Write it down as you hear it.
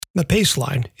The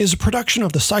Paceline is a production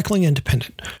of the Cycling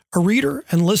Independent, a reader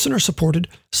and listener-supported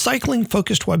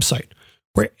cycling-focused website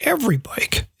where every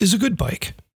bike is a good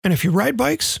bike. And if you ride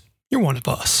bikes, you're one of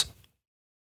us.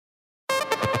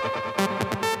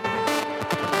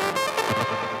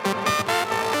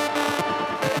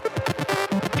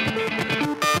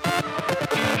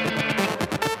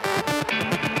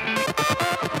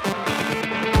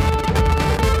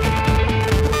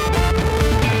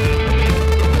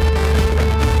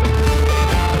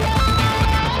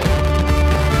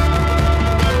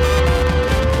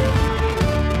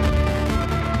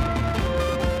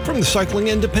 From the Cycling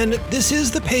Independent, this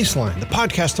is The Paceline, the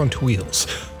podcast on two wheels.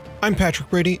 I'm Patrick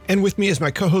Brady, and with me is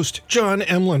my co-host, John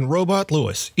Emlyn Robot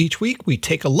Lewis. Each week, we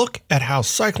take a look at how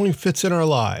cycling fits in our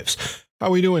lives.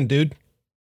 How we doing, dude?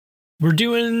 We're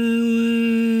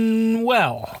doing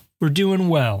well. You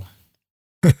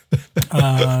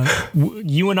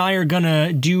and I are going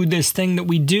to do this thing that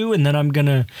we do, and then I'm going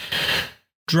to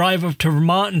drive up to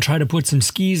Vermont and try to put some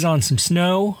skis on some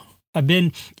snow.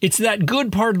 It's that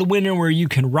good part of the winter where you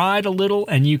can ride a little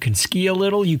and you can ski a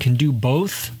little. You can do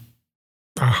both.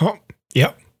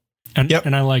 Yep.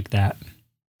 And I like that.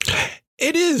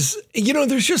 It is,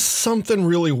 there's just something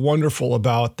really wonderful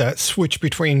about that switch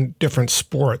between different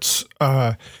sports.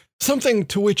 Something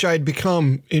to which I'd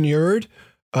become inured.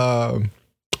 Didn't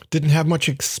have much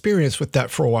experience with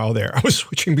that for a while there. I was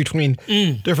switching between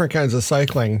different kinds of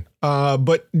cycling.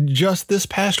 But just this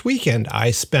past weekend,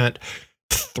 I spent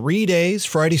 3 days,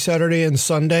 Friday, Saturday, and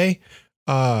Sunday,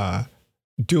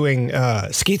 doing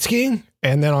skeet skiing.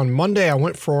 And then on Monday, I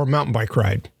went for a mountain bike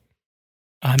ride.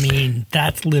 I mean,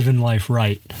 that's living life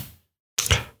right.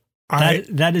 I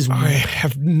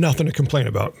have nothing to complain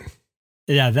about.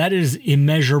 Yeah, that is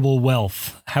immeasurable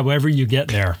wealth, however you get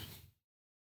there.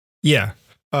 Yeah.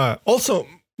 Also,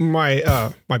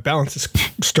 my balance is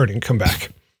starting to come back.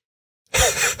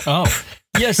 Oh,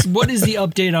 yes. What is the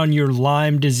update on your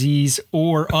Lyme disease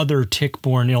or other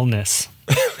tick-borne illness?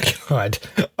 God.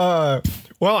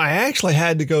 Well, I actually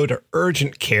had to go to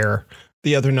urgent care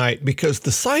the other night because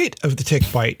the site of the tick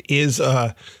bite is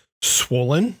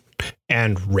swollen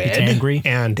and red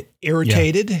and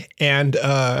irritated. Yeah. And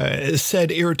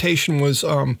said irritation was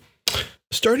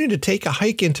starting to take a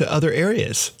hike into other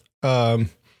areas.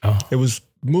 It was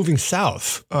moving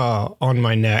south on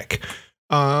my neck.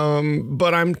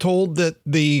 But I'm told that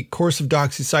the course of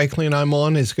doxycycline I'm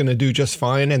on is going to do just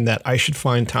fine and that I should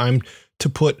find time to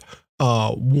put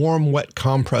warm, wet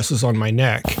compresses on my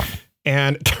neck.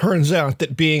 And it turns out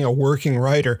that being a working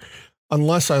rider,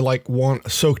 unless I want a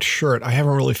soaked shirt, I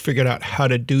haven't really figured out how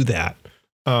to do that.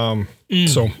 So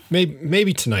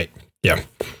maybe tonight. Yeah.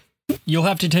 You'll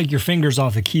have to take your fingers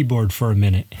off the keyboard for a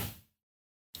minute.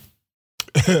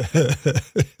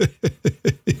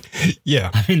 Yeah.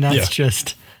 I mean, that's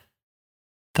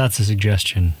a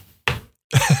suggestion.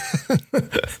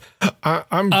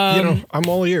 I'm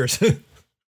all ears.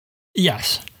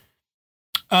 Yes.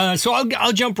 So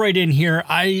I'll jump right in here.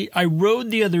 I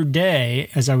rode the other day,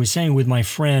 as I was saying, with my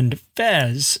friend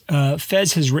Fez.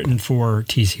 Fez has written for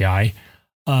TCI.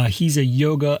 He's a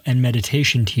yoga and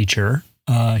meditation teacher.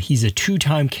 He's a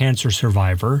 2-time cancer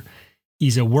survivor.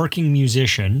 He's a working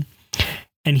musician.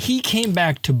 And he came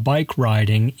back to bike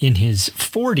riding in his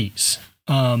 40s.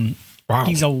 Wow.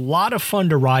 He's a lot of fun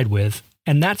to ride with.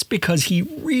 And that's because he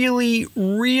really,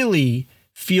 really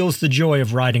feels the joy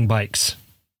of riding bikes.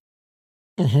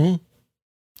 Mm-hmm.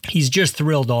 He's just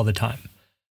thrilled all the time.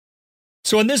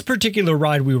 So on this particular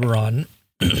ride we were on,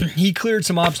 he cleared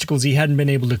some obstacles he hadn't been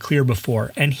able to clear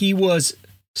before. And he was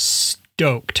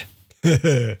stoked.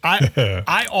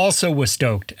 I also was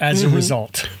stoked as a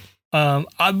result.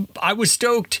 I was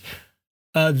stoked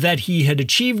that he had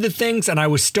achieved the things, and I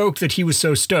was stoked that he was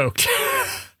so stoked.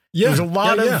 Yeah,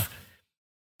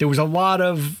 there was a lot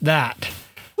of that.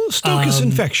 Well, stoke is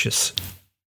infectious.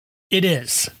 It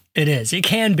is. It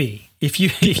can be if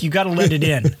you got to let it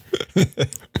in.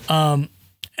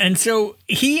 And so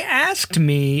he asked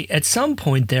me at some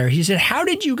point there. He said, "How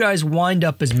did you guys wind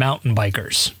up as mountain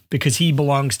bikers?" Because he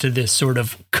belongs to this sort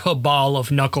of cabal of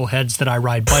knuckleheads that I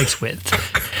ride bikes with.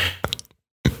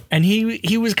 And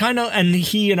he was and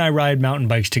he and I ride mountain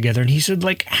bikes together. And he said,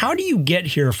 how do you get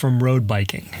here from road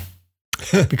biking?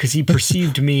 Because he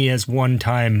perceived me as one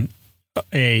time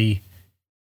a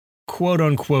quote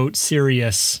unquote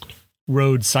serious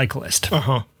road cyclist.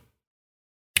 Uh-huh.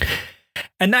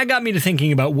 And that got me to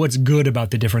thinking about what's good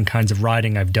about the different kinds of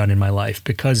riding I've done in my life,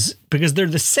 because they're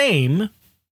the same.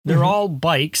 They're all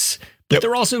bikes, but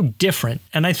they're also different.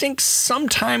 And I think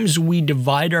sometimes we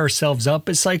divide ourselves up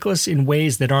as cyclists in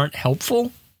ways that aren't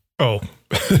helpful. Oh,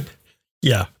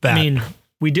 yeah. That. I mean,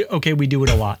 We do it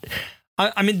a lot.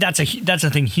 I mean, that's a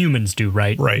thing humans do,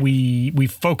 right? Right. We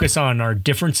focus on our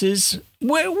differences,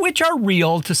 which are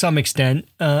real to some extent,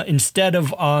 instead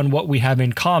of on what we have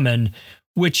in common,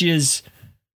 which is,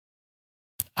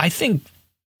 I think,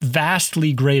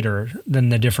 vastly greater than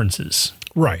the differences.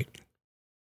 Right.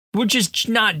 Which is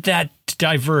not that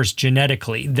diverse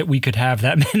genetically that we could have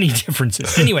that many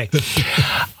differences. Anyway,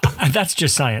 that's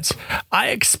just science. I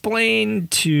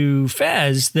explained to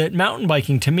Fez that mountain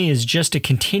biking to me is just a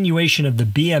continuation of the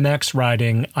BMX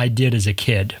riding I did as a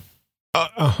kid.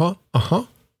 I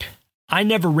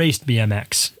never raced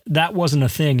BMX. That wasn't a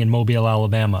thing in Mobile,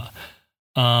 Alabama.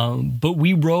 But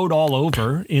we rode all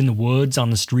over in the woods,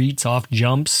 on the streets, off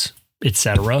jumps,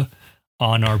 etc.,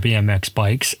 on our BMX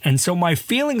bikes. And so my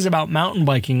feelings about mountain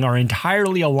biking are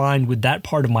entirely aligned with that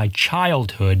part of my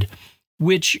childhood,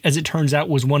 which, as it turns out,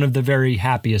 was one of the very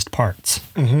happiest parts.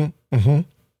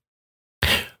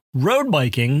 Road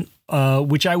biking,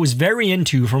 which I was very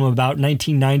into from about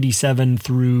 1997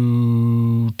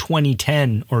 through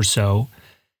 2010 or so,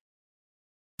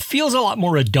 feels a lot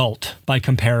more adult by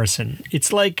comparison.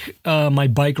 It's like my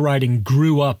bike riding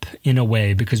grew up in a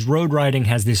way, because road riding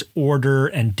has this order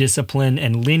and discipline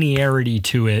and linearity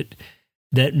to it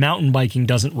that mountain biking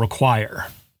doesn't require.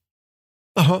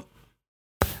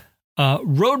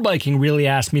 Road biking really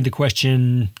asked me the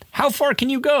question, how far can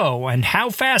you go and how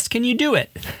fast can you do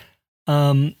it?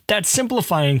 That's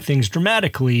simplifying things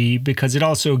dramatically, because it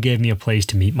also gave me a place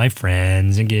to meet my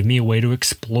friends and gave me a way to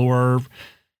explore,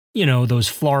 you know, those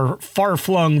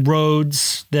far-flung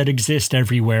roads that exist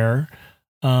everywhere.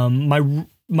 My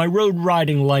road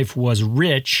riding life was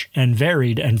rich and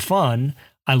varied and fun.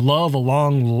 I love a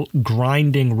long,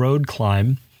 grinding road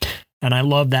climb, and I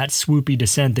love that swoopy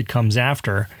descent that comes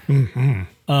after.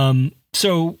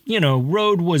 So, you know,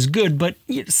 road was good, but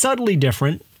subtly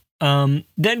different.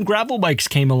 Then gravel bikes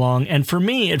came along, and for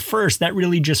me, at first, that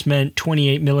really just meant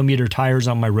 28 millimeter tires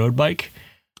on my road bike.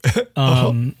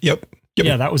 Yep.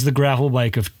 Yeah, that was the gravel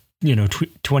bike of,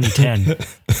 2010.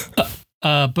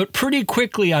 But pretty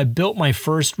quickly, I built my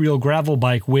first real gravel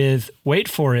bike with, wait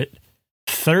for it,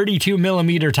 32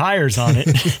 millimeter tires on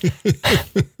it.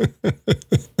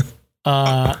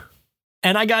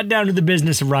 And I got down to the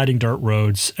business of riding dirt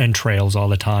roads and trails all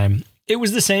the time. It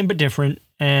was the same but different,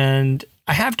 and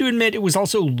I have to admit, it was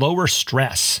also lower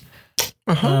stress.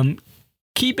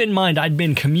 Keep in mind, I'd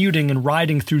been commuting and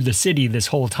riding through the city this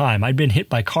whole time. I'd been hit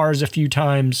by cars a few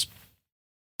times.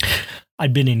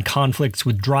 I'd been in conflicts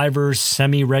with drivers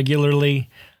semi-regularly.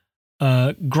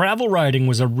 Gravel riding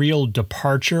was a real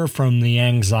departure from the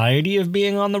anxiety of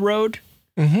being on the road.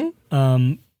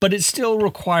 But it still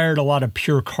required a lot of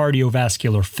pure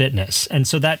cardiovascular fitness. And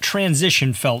so that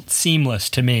transition felt seamless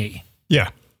to me. Yeah.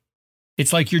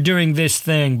 It's like you're doing this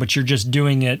thing, but you're just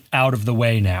doing it out of the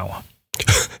way now.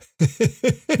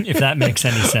 If that makes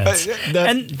any sense.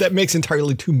 That makes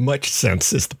entirely too much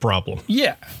sense is the problem.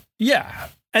 Yeah.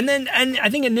 And I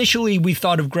think initially we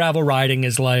thought of gravel riding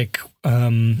as like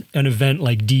an event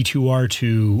like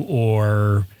D2R2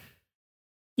 or,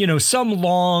 some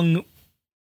long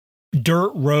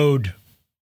dirt road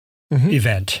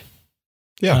event.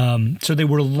 Yeah. So they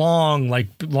were long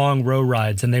road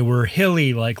rides, and they were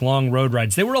hilly, like long road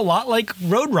rides. They were a lot like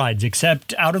road rides,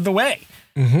 except out of the way.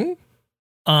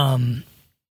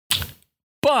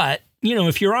 But,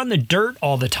 if you're on the dirt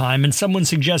all the time and someone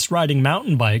suggests riding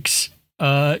mountain bikes,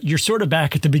 you're sort of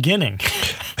back at the beginning.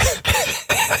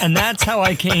 And that's how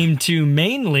I came to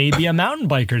mainly be a mountain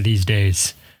biker these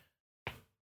days.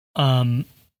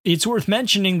 It's worth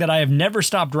mentioning that I have never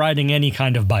stopped riding any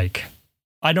kind of bike.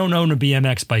 I don't own a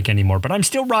BMX bike anymore, but I'm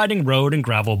still riding road and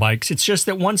gravel bikes. It's just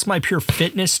that once my pure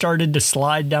fitness started to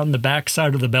slide down the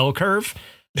backside of the bell curve,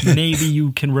 maybe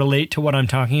you can relate to what I'm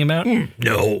talking about.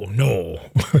 No.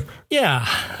 Yeah.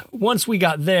 Once we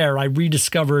got there, I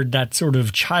rediscovered that sort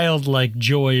of childlike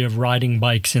joy of riding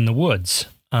bikes in the woods.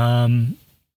 And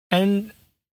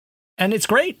it's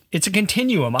great. It's a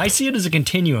continuum. I see it as a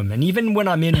continuum. And even when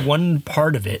I'm in one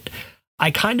part of it, I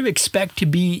kind of expect to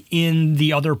be in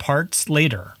the other parts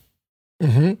later.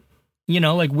 Will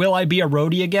I be a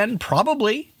roadie again?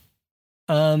 Probably.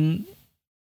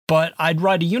 But I'd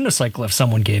ride a unicycle if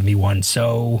someone gave me one.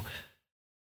 So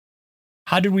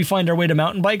how did we find our way to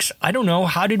mountain bikes? I don't know.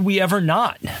 How did we ever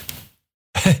not?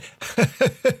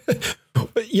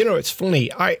 It's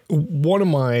funny. One of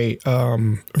my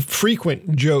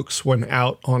frequent jokes when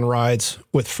out on rides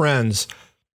with friends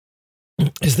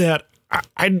is that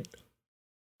I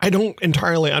don't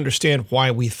entirely understand why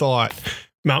we thought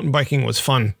mountain biking was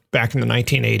fun back in the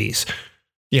 1980s.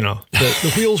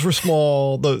 The wheels were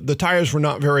small, the tires were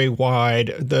not very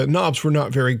wide, the knobs were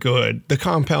not very good, the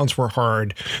compounds were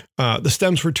hard, the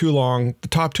stems were too long, the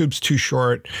top tube's too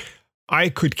short. I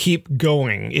could keep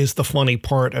going is the funny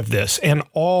part of this. And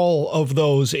all of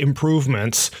those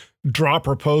improvements,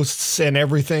 dropper posts and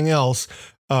everything else,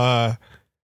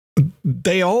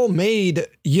 they all made,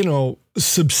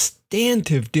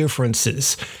 substantive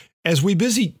differences. As we're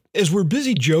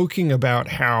busy joking about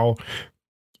how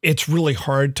it's really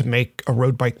hard to make a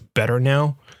road bike better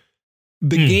now,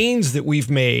 the gains that we've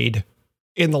made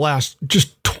in the last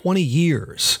just 20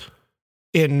 years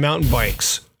in mountain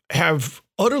bikes have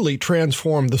utterly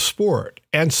transformed the sport.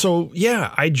 And so,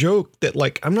 yeah, I joke that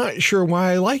I'm not sure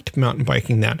why I liked mountain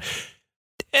biking then.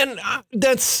 And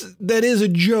that is a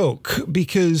joke,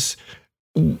 because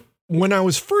when I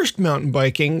was first mountain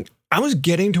biking, I was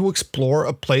getting to explore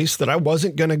a place that I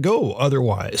wasn't going to go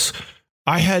otherwise.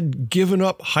 I had given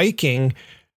up hiking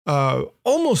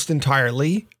almost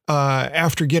entirely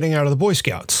after getting out of the Boy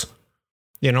Scouts.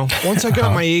 Once I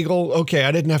got my Eagle, okay,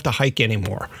 I didn't have to hike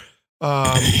anymore.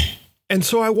 And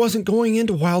so I wasn't going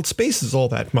into wild spaces all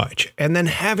that much. And then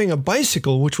having a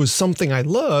bicycle, which was something I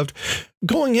loved,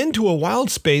 going into a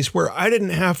wild space where I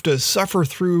didn't have to suffer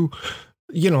through,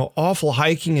 awful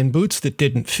hiking in boots that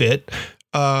didn't fit.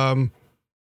 I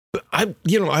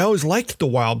always liked the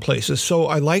wild places. So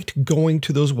I liked going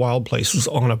to those wild places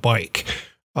on a bike.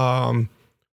 But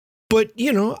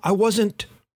I wasn't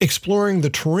exploring the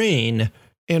terrain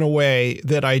in a way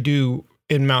that I do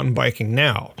in mountain biking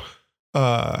now.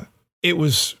 It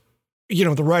was,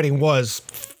 the riding was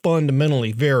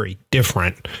fundamentally very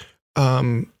different.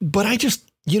 But I just,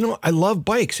 I love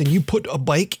bikes, and you put a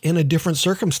bike in a different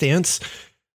circumstance.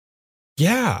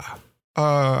 Yeah.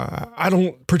 I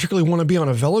don't particularly want to be on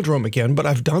a velodrome again, but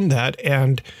I've done that.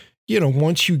 And,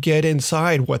 once you get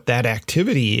inside what that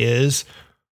activity is,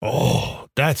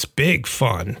 that's big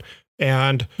fun.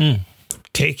 And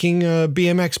taking a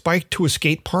BMX bike to a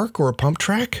skate park or a pump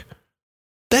track,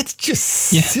 that's just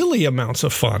silly amounts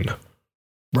of fun.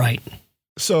 Right.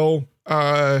 So,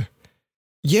 I'd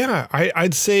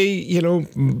say,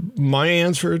 my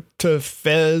answer to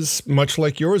Fez, much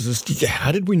like yours, is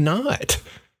how did we not?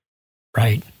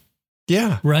 Right.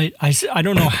 Yeah. Right. I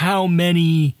don't know how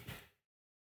many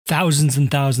thousands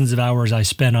and thousands of hours I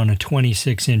spent on a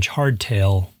 26-inch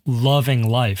hardtail loving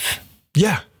life.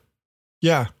 Yeah.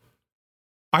 Yeah.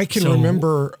 I can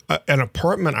remember an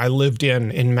apartment I lived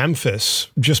in Memphis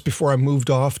just before I moved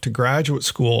off to graduate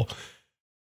school.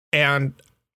 And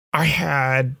I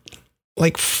had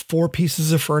 4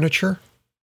 pieces of furniture,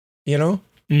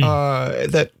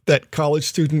 that college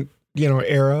student,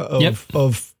 era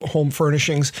of home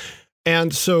furnishings.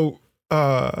 And so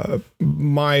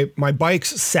my bikes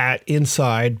sat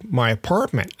inside my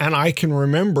apartment, and I can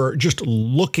remember just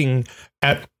looking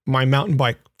at my mountain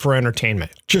bike for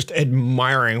entertainment, just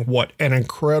admiring what an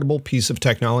incredible piece of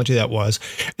technology that was,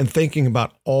 and thinking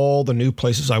about all the new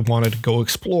places I wanted to go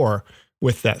explore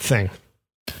with that thing.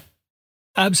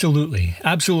 Absolutely.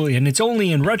 Absolutely. And it's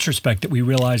only in retrospect that we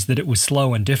realized that it was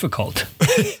slow and difficult.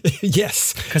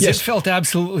 Yes. Because it felt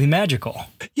absolutely magical.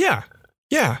 Yeah.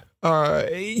 Yeah.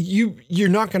 You're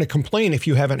not going to complain if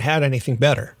you haven't had anything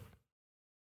better.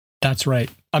 That's right.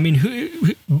 I mean,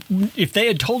 if they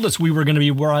had told us we were going to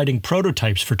be riding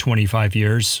prototypes for 25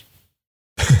 years,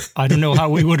 I don't know how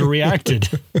we would have reacted.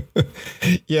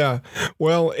 Yeah.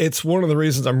 Well, it's one of the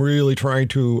reasons I'm really trying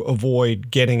to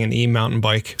avoid getting an e-mountain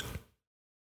bike.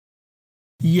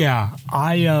 Yeah,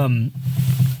 I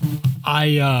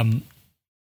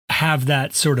have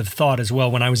that sort of thought as well.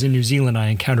 When I was in New Zealand, I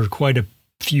encountered quite a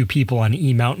few people on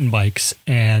e-mountain bikes,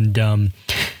 and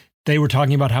they were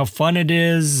talking about how fun it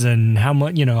is and how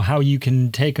much, how you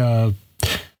can take a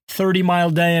 30-mile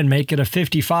day and make it a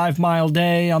 55-mile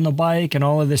day on the bike and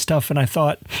all of this stuff. And I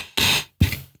thought,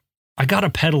 I got to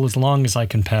pedal as long as I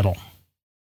can pedal.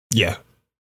 Yeah.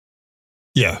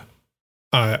 Yeah.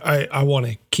 I want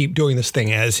to keep doing this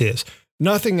thing as is.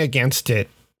 Nothing against it.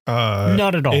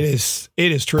 Not at all. It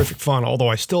is terrific fun, although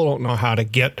I still don't know how to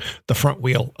get the front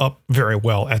wheel up very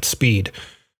well at speed.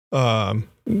 We have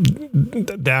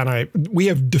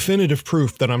definitive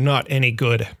proof that I'm not any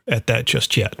good at that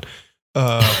just yet.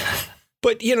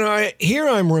 But, here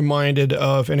I'm reminded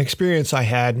of an experience I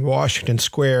had in Washington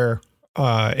Square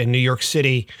in New York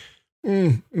City,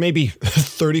 maybe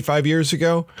 35 years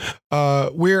ago,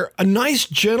 where a nice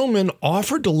gentleman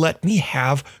offered to let me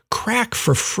have crack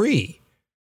for free.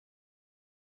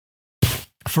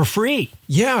 For free?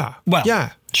 Yeah. Well,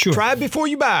 yeah. Sure. Try before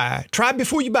you buy. Try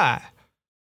before you buy.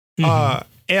 Mm-hmm.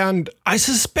 And I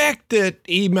suspect that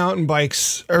e-mountain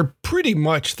bikes are pretty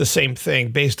much the same thing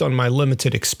based on my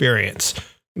limited experience.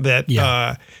 That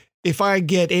if I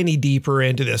get any deeper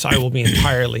into this, I will be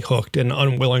entirely hooked and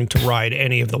unwilling to ride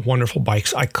any of the wonderful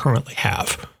bikes I currently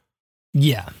have.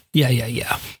 Yeah.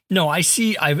 No, I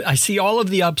see all of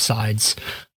the upsides.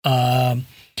 I'm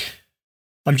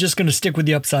just going to stick with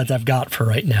the upsides I've got for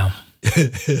right now.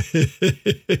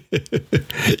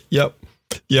 Yep.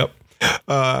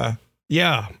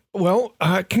 Yeah. Well,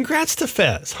 congrats to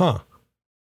Fez, huh?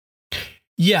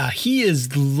 Yeah, he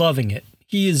is loving it.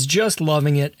 He is just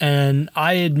loving it. And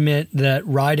I admit that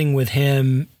riding with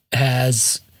him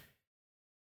has...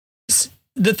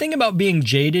 The thing about being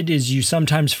jaded is you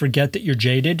sometimes forget that you're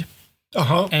jaded.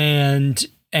 Uh-huh. And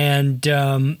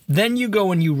then you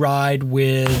go and you ride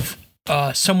with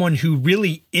someone who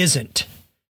really isn't.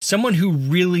 Someone who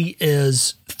really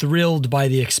is thrilled by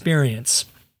the experience.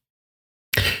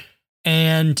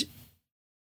 And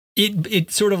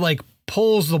it sort of like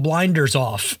pulls the blinders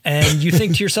off, and you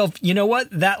think to yourself, you know what?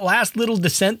 That last little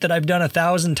descent that I've done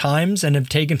 1,000 times and have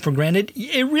taken for granted,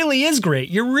 it really is great.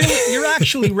 You're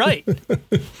actually right.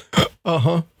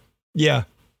 Uh-huh. Yeah.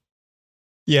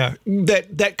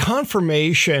 That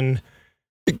confirmation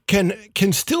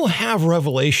can still have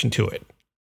revelation to it.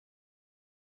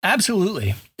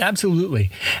 Absolutely.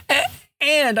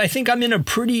 And I think I'm in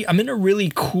a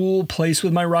really cool place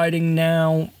with my riding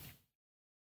now,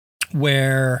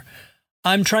 where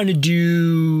I'm trying to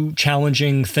do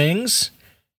challenging things,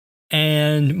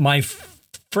 and my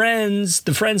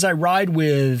the friends I ride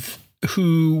with,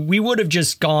 who we would have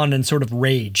just gone and sort of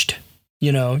raged,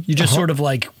 you just sort of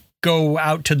like go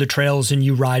out to the trails and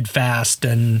you ride fast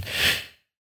and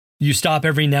you stop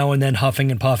every now and then huffing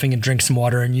and puffing and drink some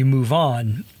water and you move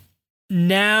on.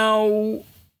 Now,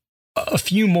 a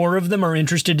few more of them are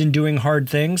interested in doing hard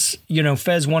things.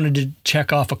 Fez wanted to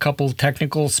check off a couple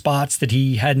technical spots that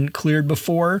he hadn't cleared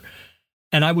before.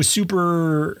 And I was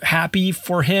super happy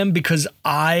for him, because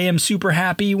I am super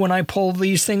happy when I pull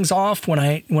these things off, when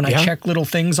I check little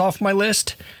things off my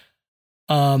list.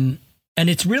 And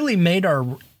it's really made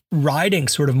our riding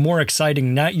sort of more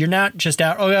exciting. Now you're not just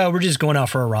out, we're just going out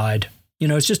for a ride.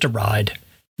 It's just a ride.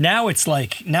 Now it's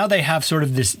like, now they have sort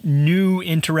of this new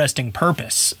interesting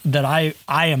purpose that I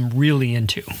am really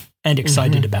into and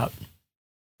excited about.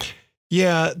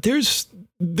 Yeah,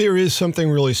 there is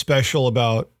something really special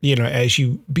about, as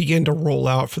you begin to roll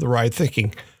out for the ride,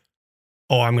 thinking,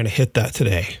 oh, I'm going to hit that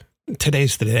today.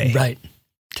 Today's the day. Right.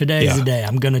 Today's the day.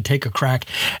 I'm going to take a crack.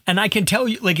 And I can tell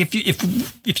you, like,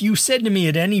 if you said to me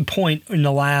at any point in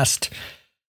the last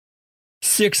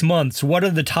 6 months, what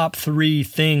are the top 3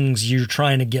 things you're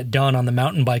trying to get done on the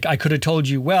mountain bike? I could have told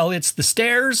you, well, it's the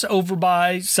stairs over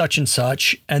by such and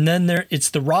such, and then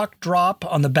it's the rock drop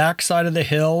on the back side of the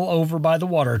hill over by the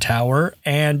water tower,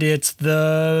 and it's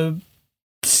the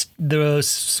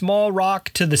small rock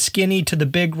to the skinny to the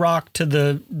big rock to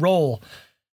the roll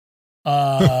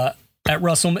at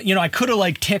Russell. I could have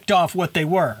like ticked off what they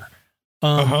were.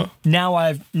 Now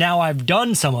I've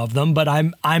done some of them, but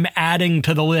I'm adding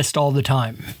to the list all the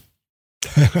time.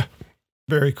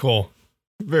 Very cool.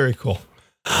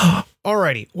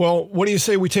 Alrighty. Well, what do you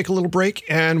say we take a little break,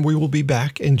 and we will be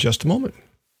back in just a moment.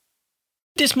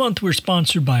 This month, we're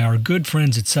sponsored by our good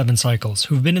friends at Seven Cycles,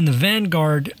 who've been in the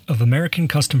vanguard of American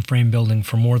custom frame building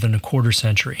for more than a quarter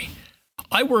century.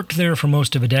 I worked there for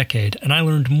most of a decade, and I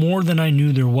learned more than I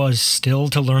knew there was still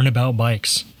to learn about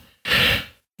bikes.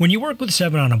 When you work with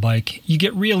Seven on a bike, you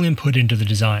get real input into the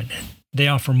design. They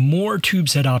offer more tube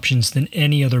set options than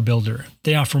any other builder.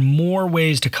 They offer more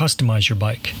ways to customize your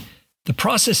bike. The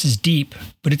process is deep,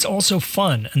 but it's also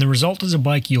fun, and the result is a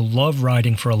bike you'll love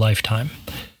riding for a lifetime.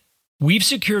 We've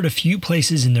secured a few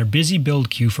places in their busy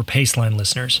build queue for Paceline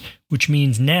listeners, which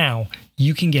means now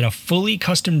you can get a fully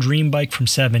custom dream bike from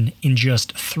Seven in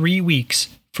just 3 weeks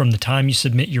from the time you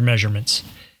submit your measurements.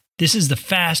 This is the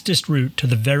fastest route to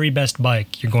the very best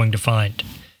bike you're going to find.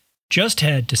 Just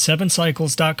head to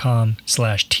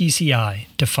sevencycles.com/TCI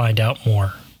to find out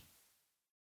more.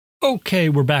 Okay,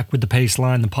 we're back with the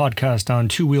Paceline, the podcast on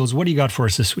 2 wheels. What do you got for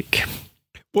us this week?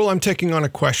 Well, I'm taking on a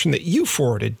question that you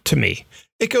forwarded to me.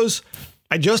 It goes,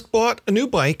 I just bought a new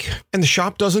bike and the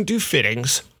shop doesn't do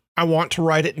fittings. I want to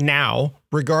ride it now,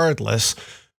 regardless.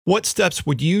 What steps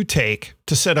would you take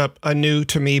to set up a new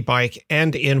to me bike,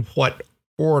 and in what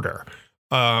order?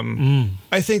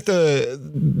 I think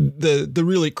the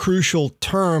really crucial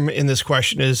term in this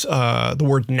question is the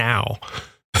word now.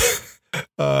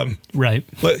 Right.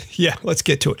 But yeah, let's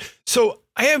get to it. So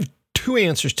I have 2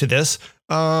 answers to this.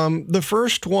 The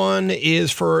first one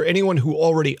is for anyone who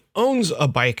already owns a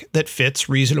bike that fits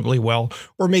reasonably well,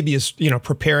 or maybe is,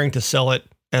 preparing to sell it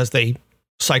as they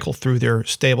cycle through their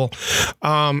stable.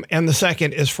 And the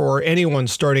second is for anyone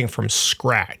starting from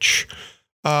scratch.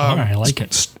 I like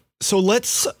it. So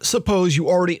let's suppose you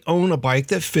already own a bike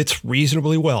that fits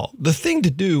reasonably well. The thing to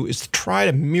do is to try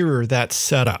to mirror that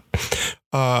setup.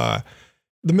 The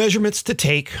measurements to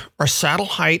take are saddle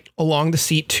height along the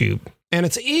seat tube, and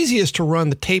it's easiest to run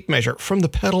the tape measure from the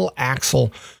pedal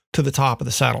axle to the top of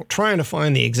the saddle, trying to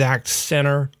find the exact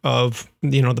center of,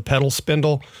 the pedal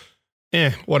spindle.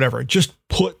 Whatever. Just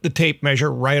put the tape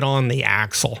measure right on the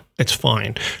axle. It's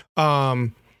fine.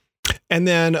 And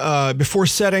then before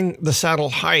setting the saddle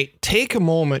height, take a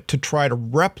moment to try to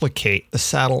replicate the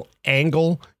saddle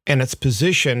angle and its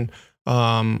position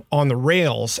on the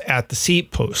rails at the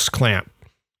seat post clamp.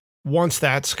 Once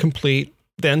that's complete,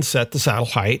 then set the saddle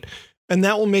height, and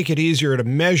that will make it easier to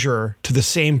measure to the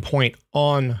same point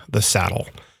on the saddle.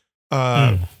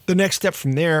 The next step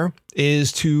from there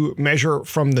is to measure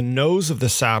from the nose of the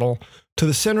saddle to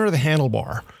the center of the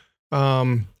handlebar.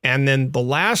 And then the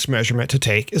last measurement to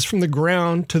take is from the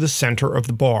ground to the center of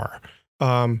the bar.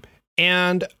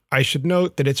 And I should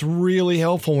note that it's really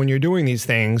helpful when you're doing these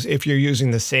things if you're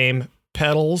using the same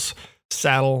pedals,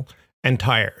 saddle, and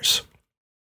tires.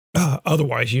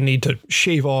 Otherwise, you need to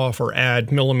shave off or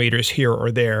add millimeters here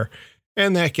or there,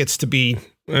 and that gets to be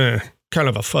kind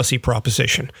of a fussy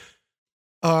proposition.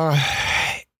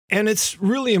 And it's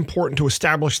really important to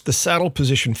establish the saddle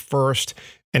position first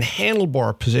and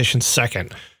handlebar position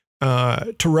second.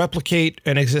 To replicate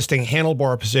an existing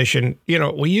handlebar position,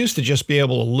 we used to just be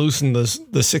able to loosen the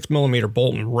 6mm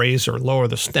bolt and raise or lower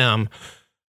the stem.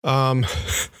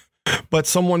 But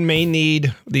someone may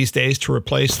need these days to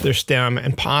replace their stem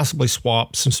and possibly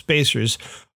swap some spacers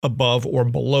above or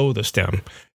below the stem.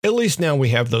 At least now we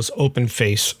have those open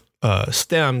face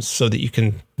stems so that you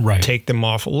can take them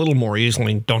off a little more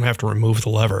easily and don't have to remove the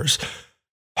levers.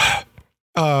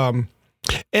 And,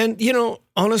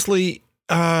 honestly,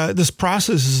 this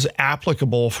process is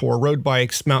applicable for road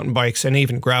bikes, mountain bikes, and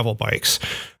even gravel bikes.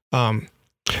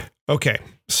 Okay,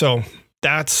 so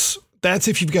that's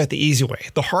if you've got the easy way.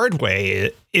 The hard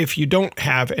way, if you don't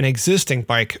have an existing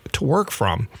bike to work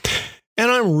from, and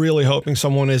I'm really hoping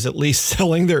someone is at least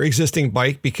selling their existing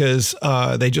bike because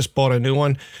they just bought a new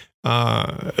one.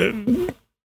 Of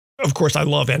course, I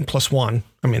love N+1.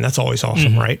 I mean, that's always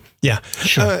awesome, right? Yeah.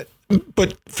 Sure.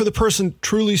 But for the person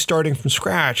truly starting from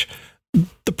scratch,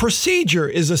 the procedure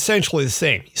is essentially the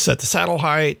same. You set the saddle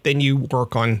height, then you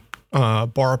work on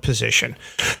bar position.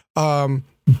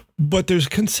 But there's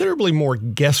considerably more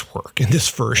guesswork in this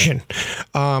version.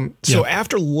 So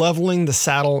after leveling the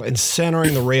saddle and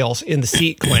centering the rails in the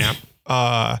seat clamp,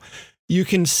 you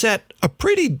can set a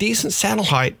pretty decent saddle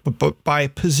height but by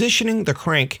positioning the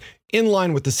crank in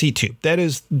line with the seat tube. That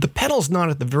is, the pedal's not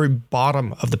at the very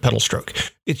bottom of the pedal stroke.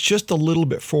 It's just a little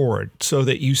bit forward so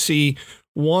that you see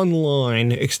one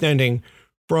line extending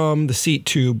from the seat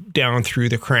tube down through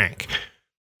the crank.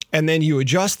 And then you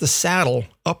adjust the saddle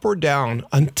up or down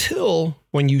until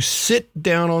when you sit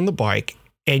down on the bike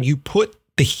and you put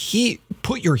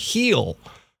your heel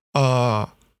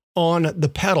on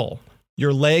the pedal,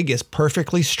 your leg is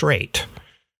perfectly straight.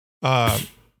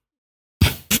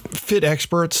 Fit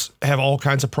experts have all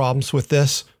kinds of problems with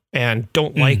this and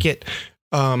don't like it.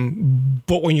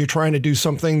 But when you're trying to do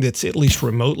something that's at least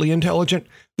remotely intelligent,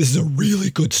 this is a really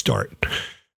good start.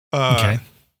 Okay.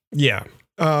 Yeah.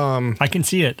 I can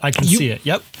see it. See it.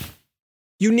 Yep.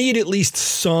 You need at least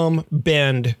some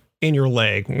bend in your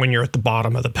leg when you're at the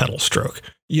bottom of the pedal stroke.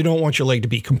 You don't want your leg to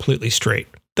be completely straight.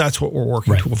 That's what we're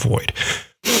working to avoid.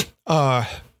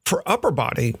 For upper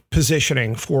body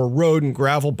positioning for road and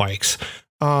gravel bikes,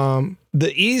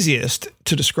 the easiest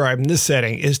to describe in this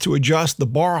setting is to adjust the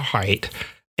bar height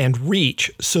and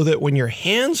reach so that when your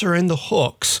hands are in the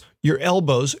hooks, your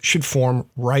elbows should form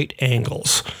right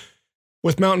angles.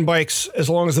 With mountain bikes, as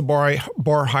long as the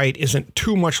bar height isn't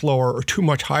too much lower or too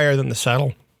much higher than the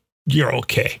saddle, you're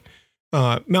okay.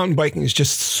 Mountain biking is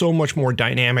just so much more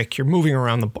dynamic. You're moving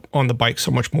around on the bike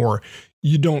so much more.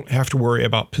 You don't have to worry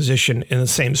about position in the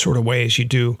same sort of way as you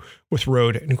do with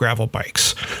road and gravel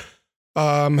bikes.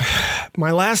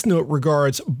 My last note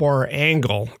regards bar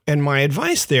angle, and my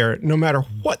advice there, no matter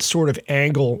what sort of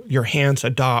angle your hands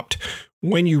adopt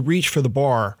when you reach for the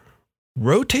bar,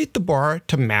 rotate the bar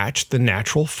to match the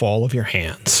natural fall of your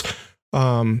hands.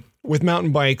 With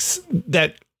mountain bikes,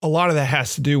 that a lot of that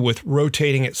has to do with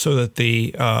rotating it so that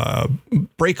the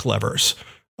brake levers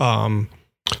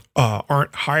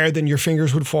aren't higher than your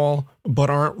fingers would fall, but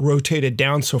aren't rotated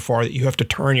down so far that you have to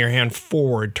turn your hand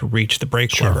forward to reach the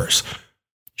brake levers.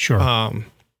 Sure.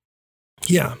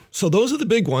 Yeah. So those are the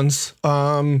big ones.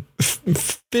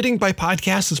 Fitting by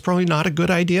podcast is probably not a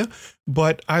good idea,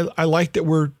 but I like that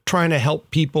we're trying to help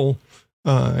people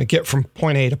get from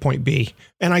point A to point B.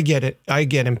 And I get it. I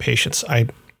get impatience.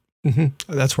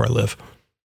 That's where I live.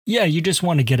 Yeah, you just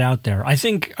want to get out there. I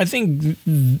think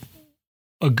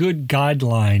a good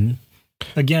guideline,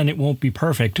 again, it won't be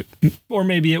perfect, or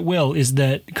maybe it will, is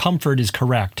that comfort is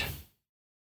correct.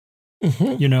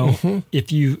 You know,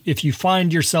 if you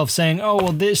find yourself saying, "Oh,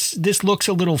 well, this looks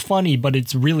a little funny, but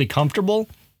it's really comfortable,"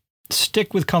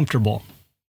 stick with comfortable.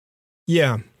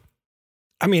 Yeah.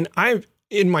 I mean,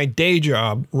 in my day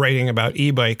job writing about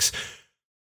e-bikes,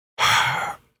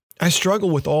 I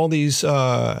struggle with all these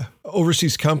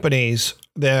overseas companies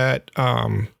that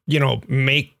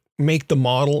make the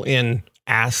model in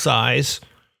ass size.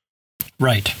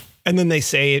 Right. And then they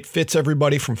say it fits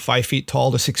everybody from 5 feet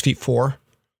tall to 6 feet 4.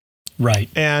 Right.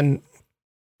 And,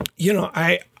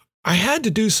 I had to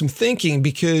do some thinking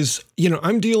because,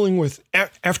 I'm dealing with,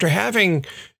 after having,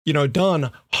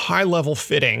 done high level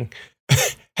fitting,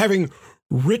 having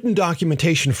written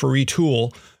documentation for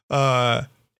Retool,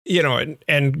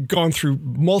 and gone through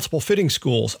multiple fitting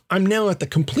schools, I'm now at the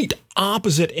complete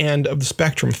opposite end of the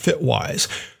spectrum fit wise.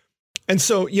 And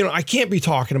so, I can't be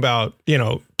talking about,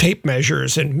 tape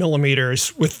measures and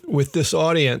millimeters with this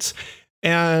audience.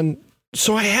 And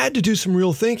so I had to do some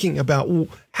real thinking about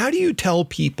how do you tell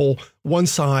people one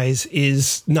size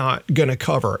is not going to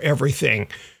cover everything,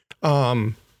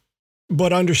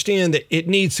 but understand that it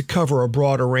needs to cover a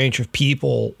broader range of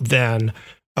people than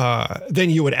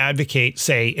you would advocate,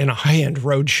 say, in a high-end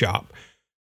road shop.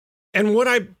 And what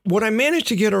I managed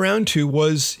to get around to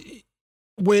was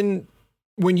when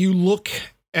you look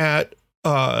at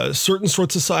certain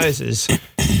sorts of sizes,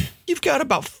 you've got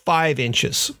about 5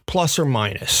 inches plus or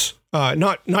minus.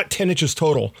 Not 10 inches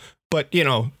total, but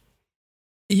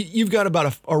you've got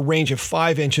about a range of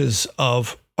 5 inches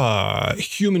of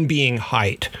human being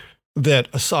height that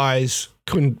a size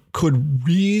could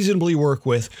reasonably work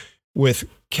with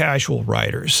casual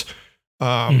riders.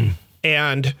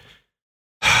 And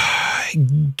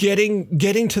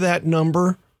getting to that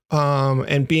number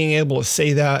and being able to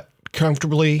say that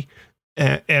comfortably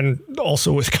and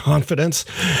also with confidence,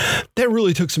 that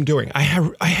really took some doing. I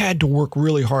had to work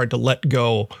really hard to let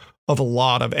go of a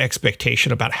lot of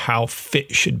expectation about how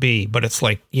fit should be. But it's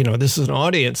like, this is an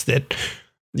audience that,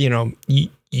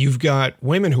 you've got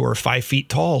women who are 5 feet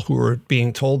tall who are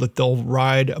being told that they'll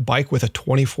ride a bike with a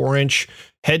 24-inch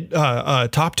head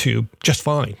top tube just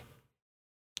fine.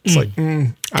 It's like,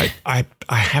 I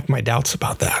have my doubts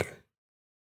about that.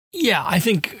 Yeah, I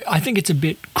think it's a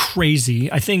bit crazy.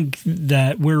 I think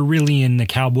that we're really in the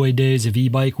cowboy days of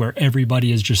e-bike where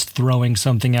everybody is just throwing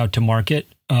something out to market.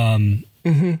 Like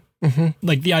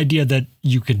the idea that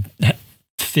you could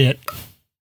fit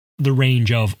the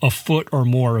range of a foot or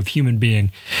more of human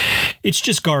being, it's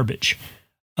just garbage.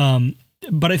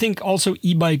 But I think also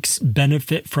e-bikes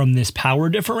benefit from this power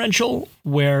differential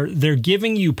where they're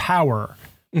giving you power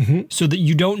so that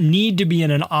you don't need to be in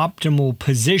an optimal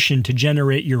position to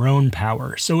generate your own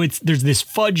power. So there's this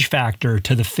fudge factor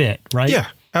to the fit, right? Yeah,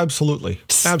 absolutely.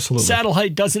 Absolutely. Saddle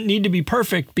height doesn't need to be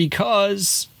perfect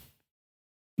because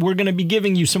we're going to be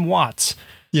giving you some watts.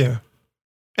 Yeah.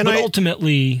 And but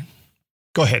ultimately...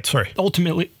 Go ahead, sorry.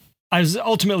 Ultimately,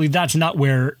 that's not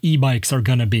where e-bikes are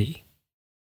going to be.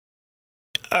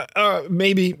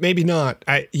 Maybe not.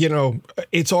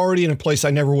 It's already in a place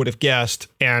I never would have guessed,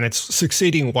 and it's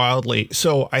succeeding wildly.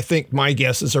 So I think my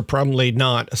guesses are probably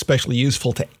not especially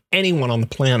useful to anyone on the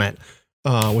planet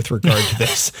with regard to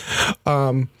this.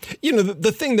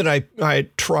 The thing that I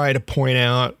try to point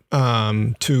out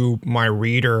to my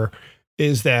reader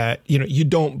is that, you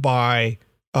don't buy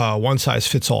one size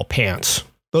fits all pants.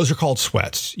 Those are called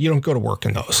sweats. You don't go to work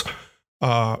in those,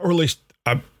 or at least,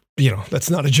 that's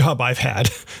not a job I've had.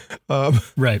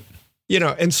 Right.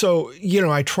 And so,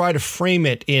 I try to frame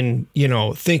it in,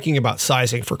 thinking about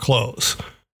sizing for clothes,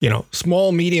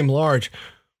 small, medium, large.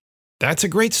 That's a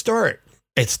great start.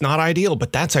 It's not ideal,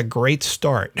 but that's a great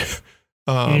start.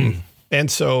 And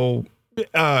so,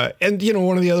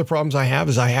 one of the other problems I have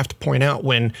is I have to point out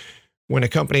when a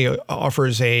company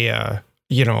offers a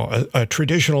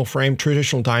traditional frame,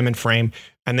 traditional diamond frame,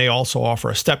 and they also offer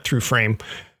a step-through frame,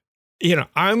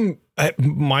 I'm at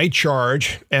my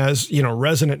charge as,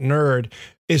 resident nerd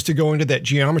is to go into that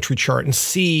geometry chart and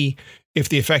see if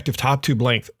the effective top tube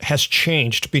length has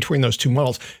changed between those two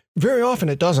models. Very often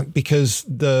it doesn't, because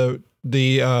the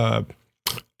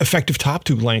effective top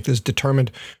tube length is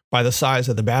determined by the size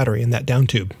of the battery in that down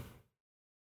tube.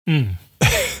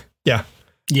 Yeah.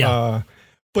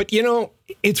 But, you know,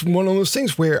 it's one of those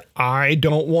things where I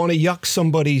don't want to yuck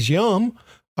somebody's yum.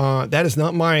 That is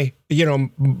not my, you know,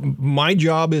 my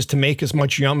job is to make as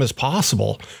much yum as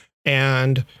possible.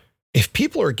 And if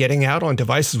people are getting out on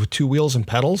devices with 2 wheels and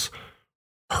pedals,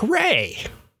 hooray.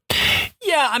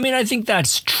 Yeah, I mean, I think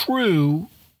that's true.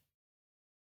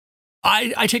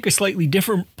 I take a slightly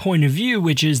different point of view,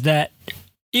 which is that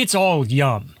it's all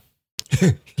yum.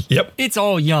 Yep. It's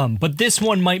all yum, but this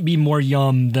one might be more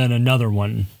yum than another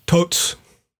one. Totes.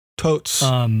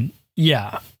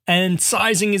 Yeah. And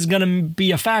sizing is going to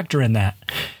be a factor in that.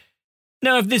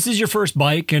 Now, if this is your first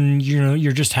bike and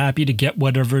you're just happy to get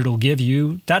whatever it'll give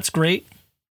you, that's great.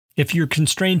 If you're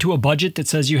constrained to a budget that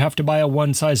says you have to buy a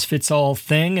one-size-fits-all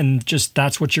thing and just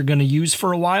that's what you're going to use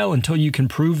for a while until you can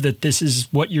prove that this is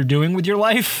what you're doing with your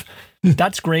life,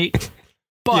 that's great.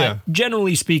 But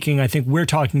generally speaking, I think we're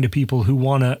talking to people who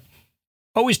want to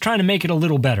always trying to make it a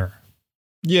little better.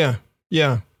 Yeah.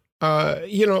 You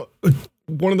know,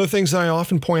 one of the things I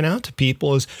often point out to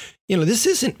people is, you know, this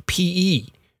isn't PE.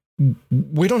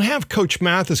 We don't have Coach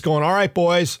Mathis going, all right,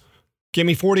 boys, give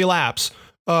me 40 laps.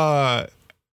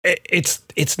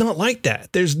 It's not like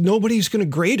that. There's nobody who's going to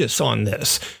grade us on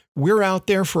this. We're out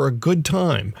there for a good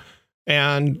time.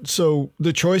 And so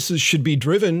the choices should be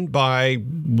driven by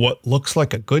what looks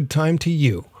like a good time to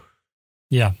you.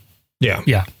 Yeah.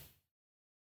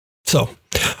 So,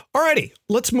 alrighty,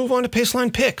 let's move on to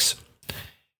Paceline picks.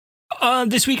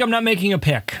 This week I'm not making a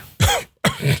pick.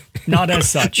 Not as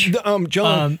such.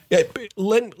 John,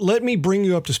 let me bring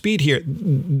you up to speed here.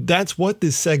 That's what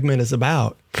this segment is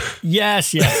about.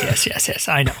 Yes.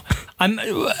 I know.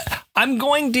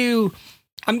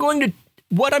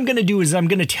 What I'm going to do is I'm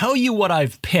going to tell you what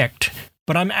I've picked,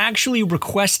 but I'm actually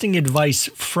requesting advice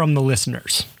from the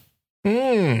listeners.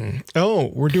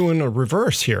 Oh, we're doing a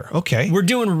reverse here. Okay. We're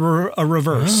doing a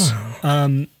reverse.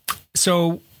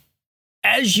 So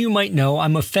as you might know,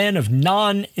 I'm a fan of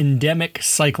non-endemic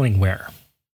cycling wear.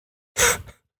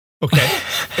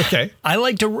 Okay. I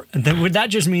like to, that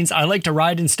just means I like to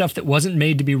ride in stuff that wasn't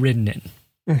made to be ridden in.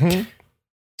 Mm-hmm.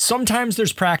 Sometimes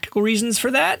there's practical reasons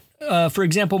for that. For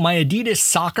example, my Adidas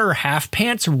soccer half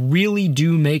pants really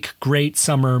do make great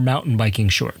summer mountain biking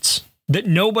shorts. That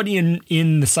nobody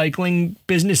in the cycling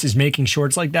business is making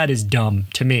shorts like that is dumb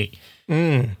to me.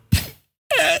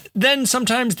 Then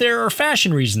sometimes there are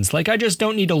fashion reasons. Like I just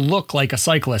don't need to look like a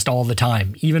cyclist all the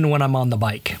time, even when I'm on the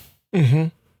bike. Mm-hmm.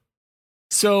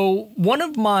 So one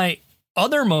of my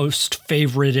other most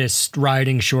favoritist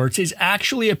riding shorts is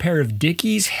actually a pair of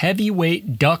Dickies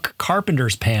heavyweight duck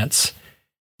carpenter's pants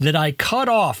that I cut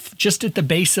off just at the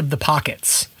base of the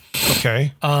pockets.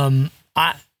 Okay.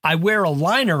 I wear a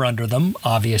liner under them,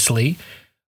 obviously,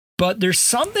 but there's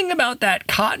something about that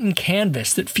cotton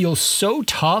canvas that feels so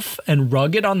tough and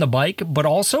rugged on the bike, but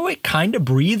also it kind of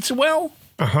breathes well.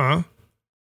 Uh-huh.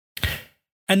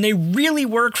 And they really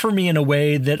work for me in a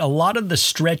way that a lot of the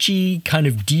stretchy kind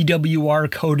of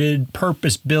DWR coated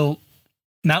purpose-built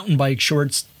mountain bike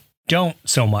shorts don't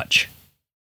so much.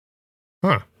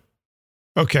 Huh.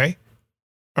 Okay.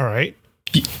 All right.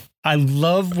 I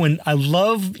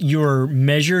love your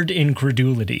measured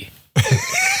incredulity.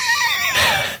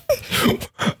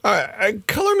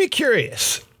 Color me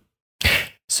curious.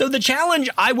 So the challenge,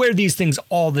 I wear these things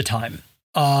all the time.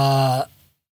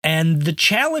 And the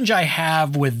challenge I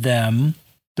have with them,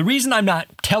 the reason I'm not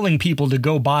telling people to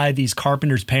go buy these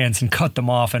carpenter's pants and cut them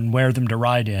off and wear them to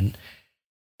ride in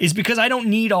is because I don't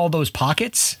need all those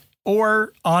pockets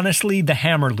or, honestly, the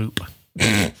hammer loop.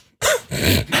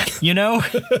 You know?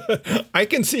 I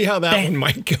can see how that one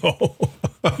might go.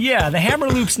 Yeah, the hammer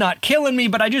loop's not killing me,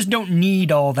 but I just don't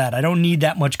need all that. I don't need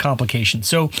that much complication.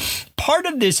 So part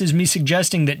of this is me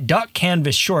suggesting that duck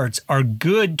canvas shorts are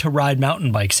good to ride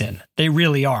mountain bikes in. They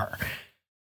really are.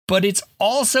 But it's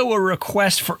also a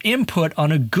request for input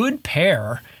on a good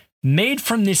pair made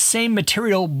from this same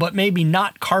material, but maybe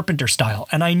not carpenter style.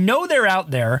 And I know they're out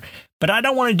there, but I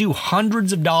don't want to do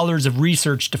hundreds of dollars of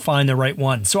research to find the right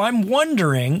one. So I'm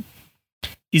wondering,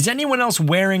 is anyone else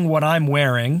wearing what I'm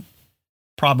wearing?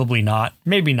 Probably not.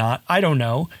 Maybe not. I don't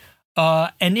know.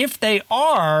 And if they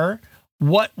are,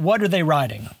 what are they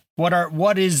riding?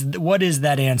 What is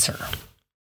that answer?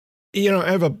 You know,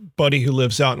 I have a buddy who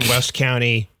lives out in West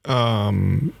County.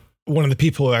 One of the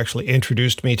people who actually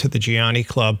introduced me to the Gianni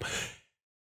Club,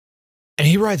 and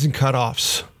he rides in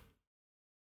cutoffs.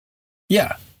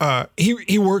 Yeah.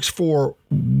 He works for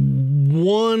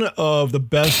one of the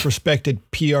best respected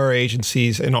PR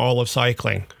agencies in all of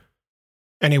cycling,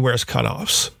 and he wears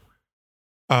cutoffs.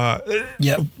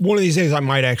 One of these days I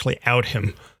might actually out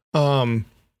him.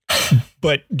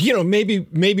 But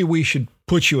maybe we should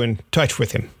put you in touch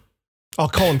with him. I'll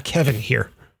call him Kevin here.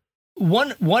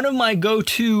 One of my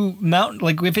go-to mount,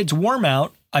 like if it's warm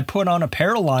out, I put on a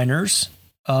pair of liners.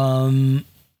 I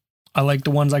like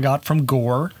the ones I got from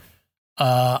Gore.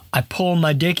 I pull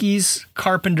my Dickies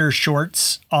Carpenter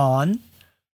shorts on,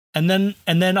 and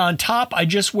then on top I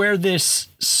just wear this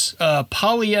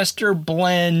polyester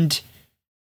blend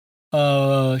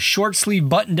short sleeve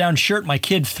button down shirt my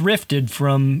kid thrifted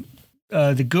from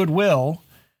the Goodwill.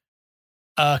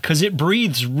 Because it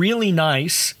breathes really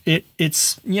nice.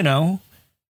 It's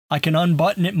I can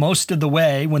unbutton it most of the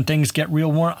way when things get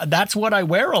real warm. That's what I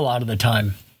wear a lot of the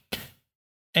time.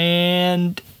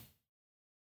 And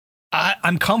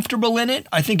I'm comfortable in it.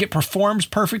 I think it performs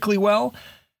perfectly well.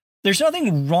 There's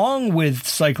nothing wrong with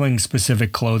cycling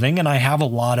specific clothing, and I have a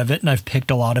lot of it and I've picked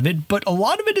a lot of it, but a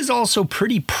lot of it is also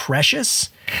pretty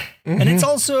precious. Mm-hmm. And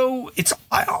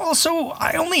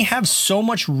I only have so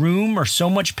much room or so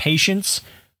much patience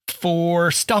for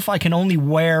stuff I can only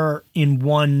wear in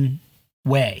one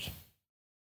way.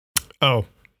 Oh,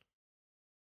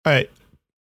 I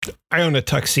own a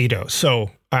tuxedo,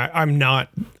 so I'm not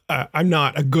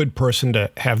a good person to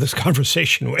have this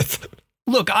conversation with.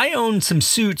 Look, I own some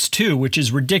suits too, which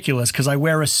is ridiculous because I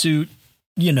wear a suit,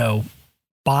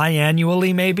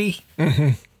 biannually maybe.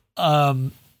 Mm-hmm.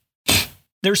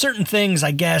 There are certain things, I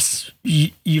guess,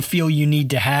 you feel you need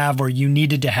to have or you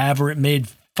needed to have, or it made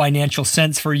financial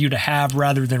sense for you to have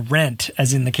rather than rent,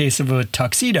 as in the case of a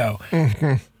tuxedo.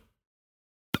 Mm-hmm.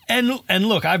 And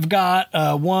look, I've got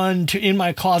in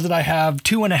my closet, I have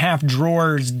 2.5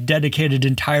 drawers dedicated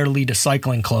entirely to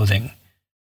cycling clothing.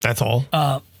 That's all?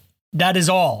 That is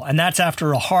all. And that's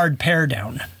after a hard pare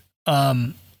down.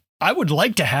 I would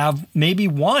like to have maybe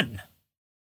one.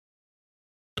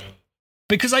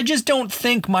 Because I just don't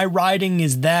think my riding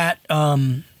is that,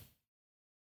 I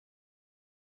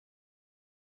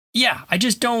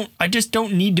just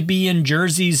don't need to be in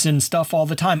jerseys and stuff all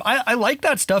the time. I like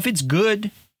that stuff. It's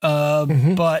good.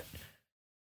 Mm-hmm. But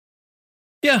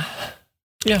yeah,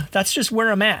 that's just where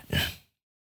I'm at.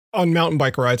 On mountain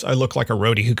bike rides, I look like a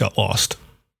roadie who got lost.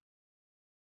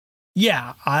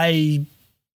 Yeah,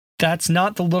 that's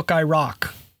not the look I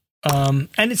rock. And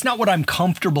it's not what I'm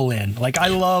comfortable in. Like I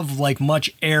love much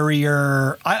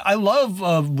airier. I love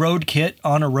a road kit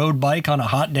on a road bike on a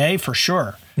hot day for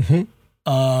sure.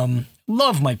 Mm-hmm.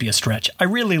 Love might be a stretch. I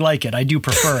really like it. I do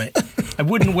prefer it. I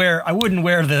wouldn't wear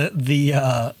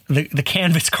the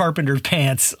canvas carpenter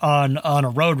pants on a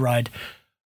road ride.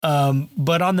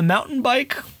 But on the mountain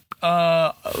bike,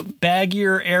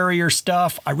 baggier, airier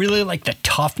stuff, I really like the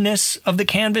toughness of the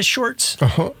canvas shorts.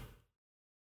 Uh-huh.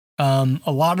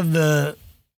 A lot of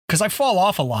because I fall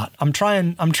off a lot. I'm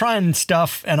trying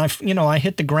stuff, and I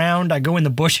hit the ground. I go in the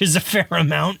bushes a fair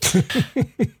amount,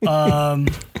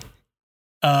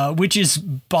 which is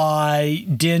by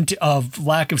dint of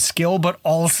lack of skill, but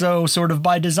also sort of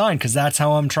by design, because that's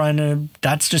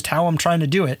just how I'm trying to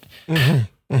do it.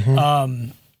 Mm-hmm.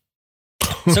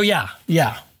 Mm-hmm. So yeah.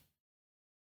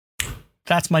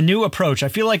 That's my new approach. I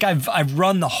feel like I've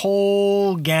run the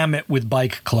whole gamut with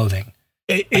bike clothing.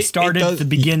 I started at the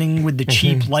beginning with the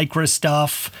cheap Lycra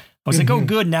stuff. I was like, oh,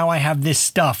 good. Now I have this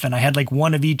stuff. And I had like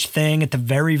one of each thing at the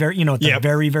very, very,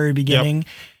 very, very beginning.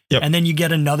 Yep. And then you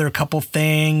get another couple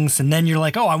things. And then you're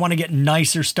like, oh, I want to get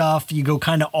nicer stuff. You go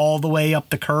kind of all the way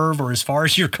up the curve or as far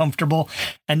as you're comfortable.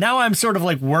 And now I'm sort of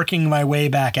like working my way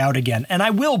back out again. And I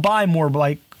will buy more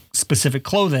bike specific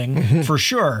clothing for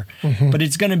sure. Mm-hmm. But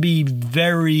it's going to be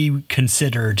very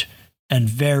considered and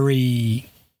very...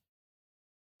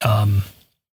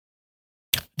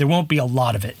 there won't be a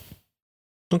lot of it.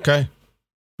 Okay.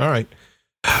 All right.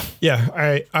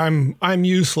 Yeah, I'm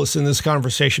useless in this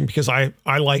conversation because I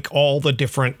like all the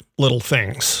different little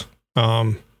things.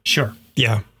 Sure.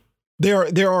 Yeah.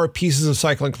 There are pieces of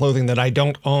cycling clothing that I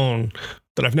don't own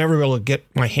that I've never been able to get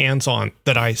my hands on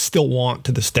that I still want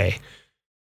to this day.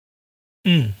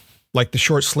 Like the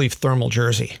short sleeve thermal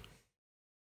jersey.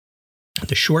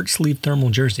 The short sleeve thermal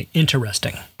jersey.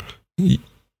 Interesting. You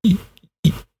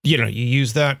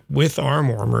use that with arm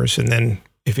warmers, and then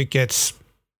if it gets,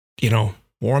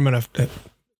 warm enough.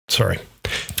 Sorry.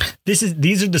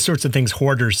 These are the sorts of things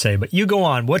hoarders say, but you go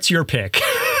on. What's your pick?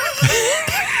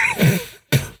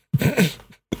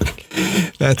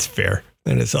 That's fair.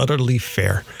 That is utterly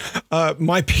fair.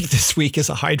 My pick this week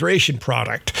is a hydration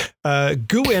product.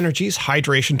 GU Energy's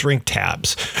hydration drink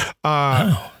tabs.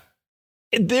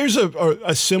 There's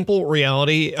a simple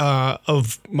reality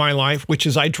of my life, which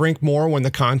is I drink more when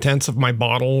the contents of my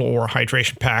bottle or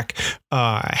hydration pack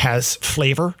has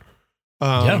flavor.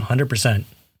 Yeah, 100%.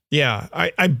 Yeah,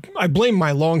 I blame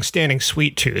my long-standing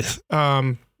sweet tooth.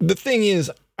 The thing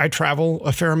is, I travel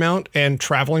a fair amount, and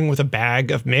traveling with a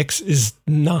bag of mix is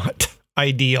not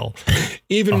ideal.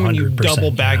 Even when you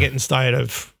double bag it inside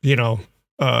of,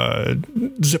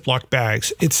 Ziploc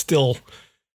bags, it's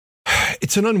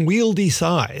an unwieldy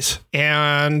size.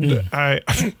 And I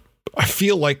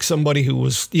feel like somebody who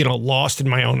was, lost in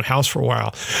my own house for a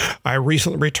while. I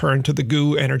recently returned to the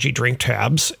GU energy drink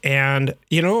tabs, and,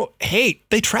 hey,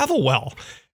 they travel well.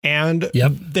 And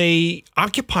they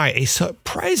occupy a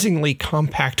surprisingly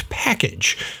compact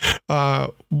package.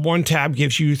 One tab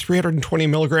gives you 320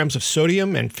 milligrams of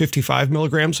sodium and 55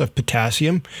 milligrams of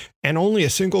potassium, and only a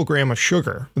single gram of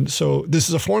sugar. So this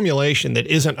is a formulation that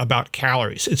isn't about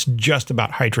calories. It's just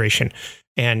about hydration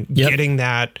and getting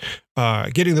those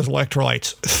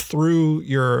electrolytes through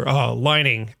your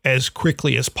lining as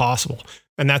quickly as possible.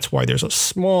 And that's why there's a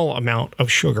small amount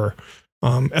of sugar,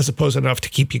 as opposed to enough to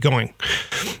keep you going.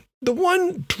 The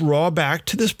one drawback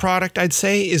to this product, I'd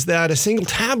say, is that a single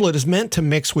tablet is meant to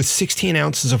mix with 16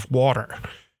 ounces of water.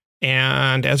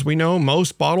 And as we know,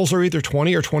 most bottles are either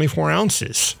 20 or 24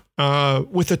 ounces.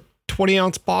 With a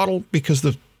 20-ounce bottle, because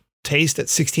the taste at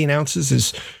 16 ounces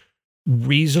is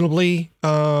reasonably,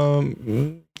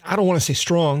 I don't want to say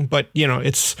strong, but,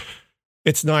 it's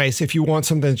nice. If you want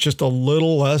something that's just a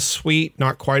little less sweet,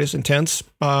 not quite as intense,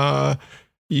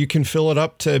 you can fill it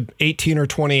up to 18 or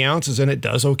 20 ounces and it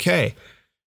does okay.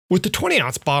 With the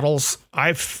 20-ounce bottles,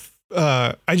 I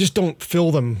just don't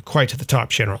fill them quite to the top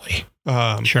generally.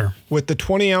 Sure. With the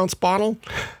 20-ounce bottle,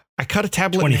 I cut a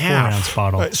tablet in half. 24-ounce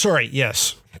bottle. Sorry,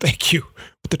 yes. Thank you.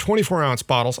 With the 24-ounce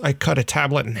bottles, I cut a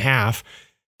tablet in half.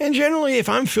 And generally, if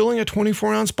I'm filling a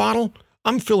 24-ounce bottle,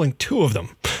 I'm filling 2 of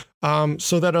them.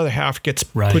 So that other half gets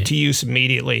put to use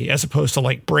immediately, as opposed to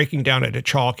like breaking down into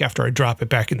chalk after I drop it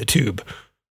back in the tube.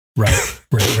 Right.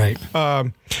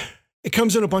 It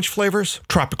comes in a bunch of flavors: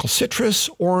 tropical citrus,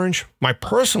 orange, my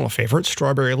personal favorite,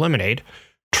 strawberry lemonade,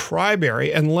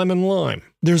 tri-berry, and lemon lime.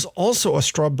 There's also a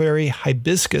strawberry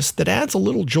hibiscus that adds a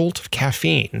little jolt of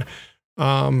caffeine.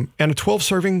 And a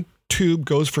 12-serving tube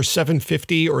goes for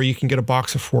 $7.50, or you can get a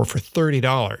box of 4 for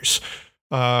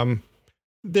 $30.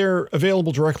 They're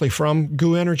available directly from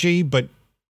GU Energy, but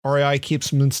REI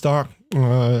keeps them in stock.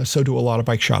 So do a lot of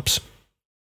bike shops.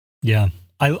 Yeah.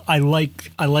 I like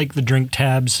the drink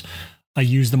tabs. I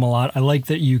use them a lot. I like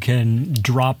that you can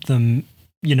drop them,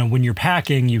 when you're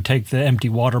packing, you take the empty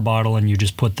water bottle and you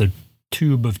just put the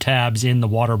tube of tabs in the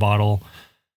water bottle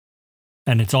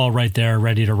and it's all right there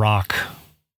ready to rock.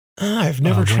 I've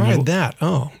never tried that.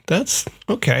 Oh, that's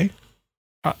okay.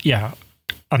 Yeah.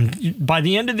 By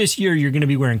the end of this year, you're going to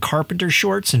be wearing carpenter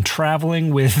shorts and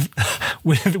traveling with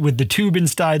the tube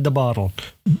inside the bottle.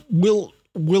 Will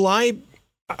I?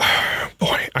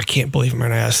 Boy, I can't believe I'm going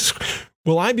to ask this.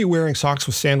 Will I be wearing socks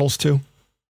with sandals too?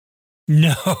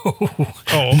 No.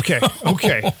 Oh, okay.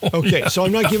 No. So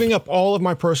I'm not giving up all of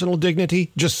my personal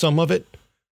dignity, just some of it.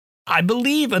 I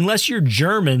believe unless you're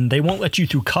German, they won't let you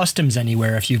through customs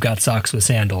anywhere if you've got socks with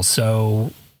sandals.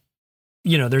 So,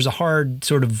 there's a hard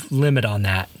sort of limit on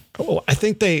that. Well, I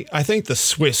think the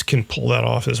Swiss can pull that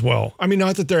off as well. I mean,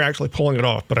 not that they're actually pulling it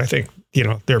off, but I think,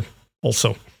 they're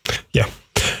also, yeah.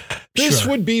 This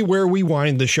would be where we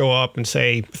wind the show up and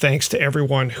say thanks to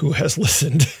everyone who has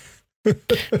listened.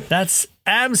 That's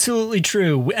absolutely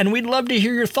true. And we'd love to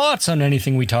hear your thoughts on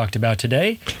anything we talked about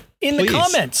today in the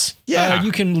comments. Yeah.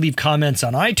 You can leave comments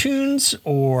on iTunes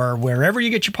or wherever you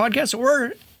get your podcasts,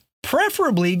 or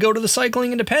preferably go to the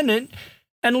Cycling Independent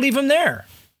and leave them there.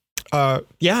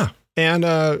 Yeah.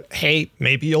 And hey,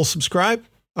 maybe you'll subscribe.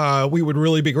 We would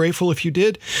really be grateful if you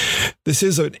did. This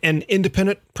is an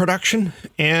independent production,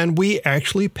 and we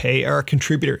actually pay our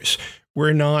contributors.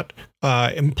 We're not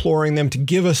imploring them to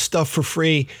give us stuff for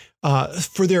free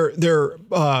for their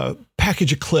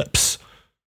package of clips.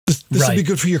 This would be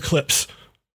good for your clips.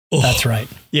 Oh, that's right.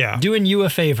 Yeah. Doing you a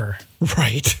favor.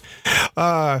 Right.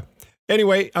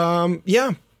 Anyway,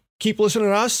 yeah. Keep listening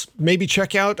to us. Maybe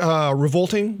check out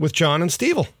Revolting with John and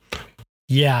Stevel.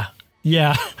 Yeah.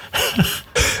 Yeah.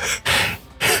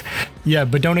 Yeah,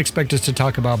 but don't expect us to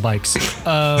talk about bikes.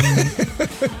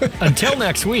 Until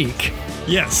next week.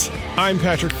 Yes, I'm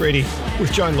Patrick Brady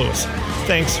with John Lewis.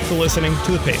 Thanks for listening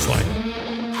to The Paceline.